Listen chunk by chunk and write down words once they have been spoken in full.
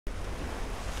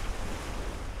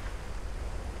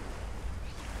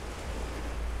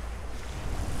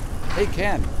Hey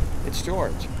Ken, it's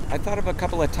George. I thought of a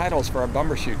couple of titles for our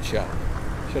Bumbershoot show.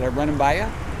 Should I run them by you?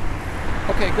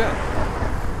 Okay, good.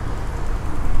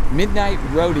 Midnight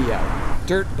Rodeo,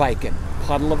 Dirt Biking,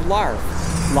 Puddle of Larf,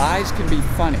 Lies Can Be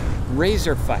Funny,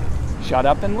 Razor Fight, Shut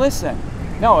Up and Listen.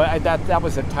 No, that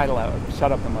was the title of it.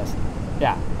 Shut Up and Listen.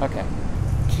 Yeah, okay.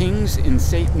 Kings in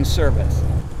Satan's Service,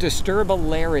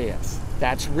 Disturbalarious,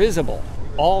 that's risible,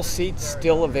 All Seats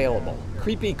Still Available,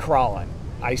 Creepy Crawlin',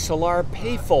 Isolar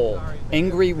Payfold,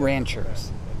 Angry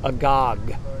Ranchers,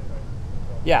 Agog.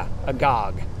 Yeah,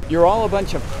 Agog. You're all a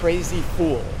bunch of crazy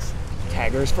fools.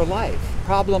 Taggers for Life,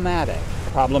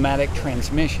 Problematic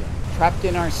Transmission, Trapped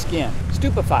in Our Skin,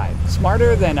 Stupefied,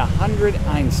 Smarter Than 100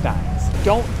 Einsteins,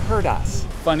 Don't Hurt Us,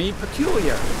 Funny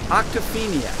Peculiar,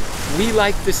 Octophenia, We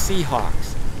Like the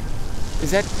Seahawks. Is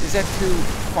that too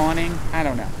fawning? I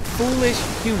don't know. Foolish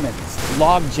Humans,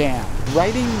 Logjam,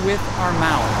 Writing with Our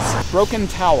Mouths, Broken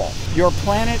Towel, Your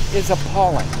Planet is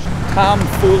Appalling,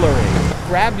 Tomfoolery,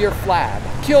 Grab Your Flab,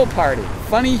 Kill Party,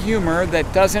 funny humor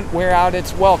that doesn't wear out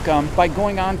its welcome by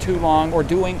going on too long or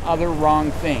doing other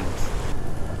wrong things.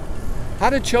 How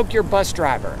to Choke Your Bus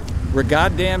Driver,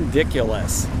 Regoddamn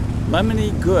Ridiculous,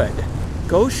 Lemony Good,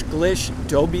 Gosh Glish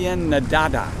Dobian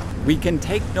Nadada, We Can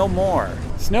Take No More,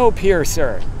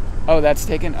 Snowpiercer. Oh, that's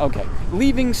taken? Okay.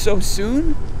 Leaving So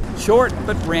Soon? Short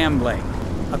but Rambling,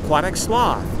 Aquatic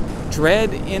Sloth,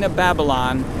 Dread in a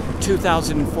Babylon,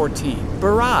 2014,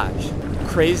 Barrage,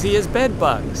 Crazy as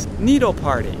Bedbugs, Needle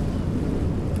Party.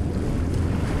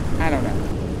 I don't know.